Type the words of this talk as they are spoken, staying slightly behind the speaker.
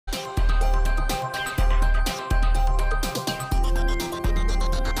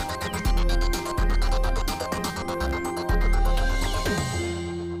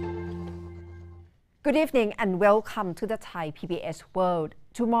Good evening and welcome to the Thai PBS World.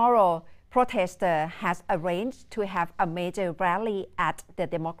 Tomorrow, protesters has arranged to have a major rally at the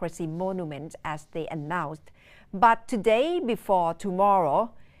Democracy Monument as they announced. But today before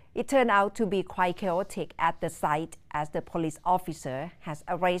tomorrow, it turned out to be quite chaotic at the site as the police officer has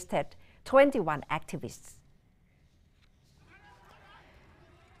arrested 21 activists.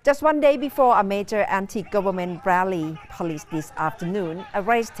 Just one day before a major anti-government rally, police this afternoon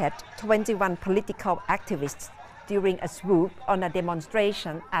arrested 21 political activists during a swoop on a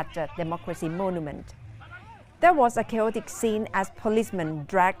demonstration at the Democracy Monument. There was a chaotic scene as policemen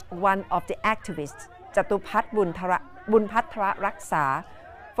dragged one of the activists, Jatupat Bunpatra Raksa,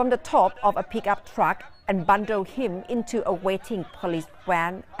 from the top of a pickup truck and bundled him into a waiting police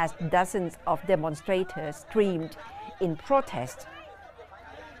van as dozens of demonstrators screamed in protest.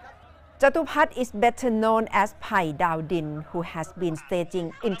 Jatupat is better known as Pai Dawdin, who has been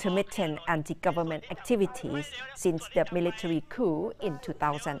staging intermittent anti-government activities since the military coup in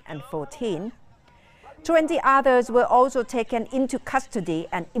 2014. 20 others were also taken into custody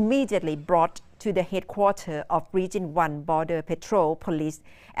and immediately brought to the headquarters of Region 1 Border Patrol Police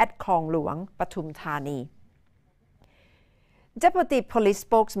at Khong Luang, Pathum Thani. Deputy Police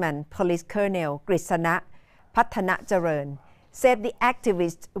Spokesman Police Colonel Grisana Pathanajaran said the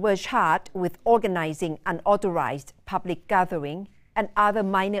activists were charged with organizing unauthorized public gathering and other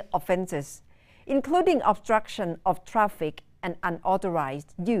minor offenses, including obstruction of traffic and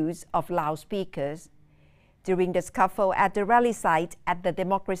unauthorized use of loudspeakers. During the scuffle at the rally site at the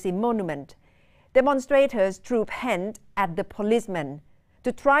Democracy Monument, demonstrators threw hands at the policemen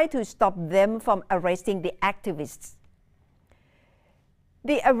to try to stop them from arresting the activists.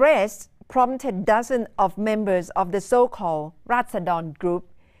 The arrest prompted dozens of members of the so-called Ratsadon group,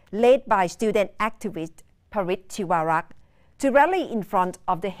 led by student activist Parit Chiwarak, to rally in front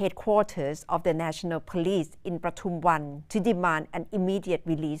of the headquarters of the National Police in Pathum to demand an immediate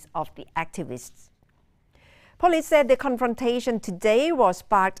release of the activists. Police said the confrontation today was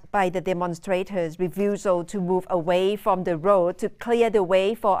sparked by the demonstrators' refusal to move away from the road to clear the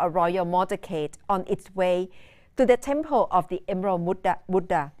way for a royal motorcade on its way to the Temple of the Emerald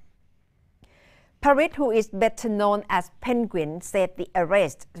Buddha. Parit, who is better known as Penguin, said the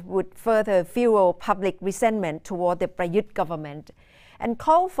arrest would further fuel public resentment toward the Prayut government and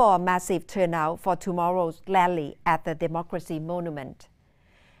called for a massive turnout for tomorrow's rally at the Democracy Monument.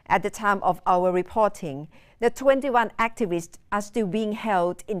 At the time of our reporting, the 21 activists are still being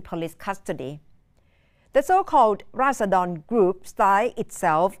held in police custody. The so-called Ratsadon group styled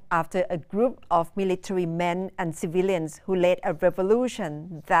itself after a group of military men and civilians who led a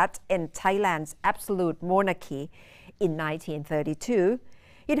revolution that ended Thailand's absolute monarchy in 1932.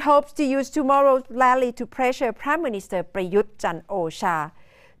 It hopes to use tomorrow's rally to pressure Prime Minister Prayut Chan-o-cha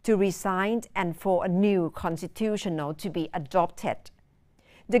to resign and for a new constitution to be adopted.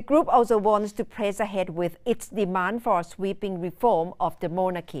 The group also wants to press ahead with its demand for a sweeping reform of the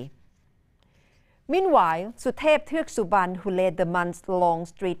monarchy. Meanwhile, Suthep Thuksuban, who led the months-long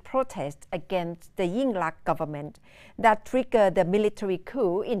street protest against the Yingluck government that triggered the military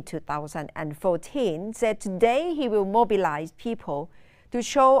coup in 2014, said today he will mobilize people to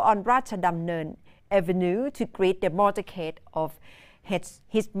show on Ratchadamnern Avenue to greet the motorcade of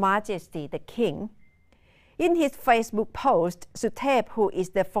His Majesty the King. In his Facebook post, Suthep, who is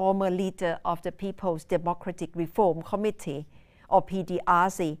the former leader of the People's Democratic Reform Committee, or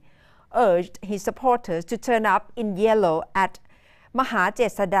PDRC, urged his supporters to turn up in yellow at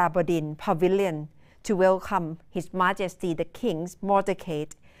Mahajesada Bodin Pavilion to welcome His Majesty the King's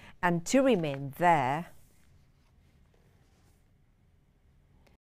motorcade and to remain there.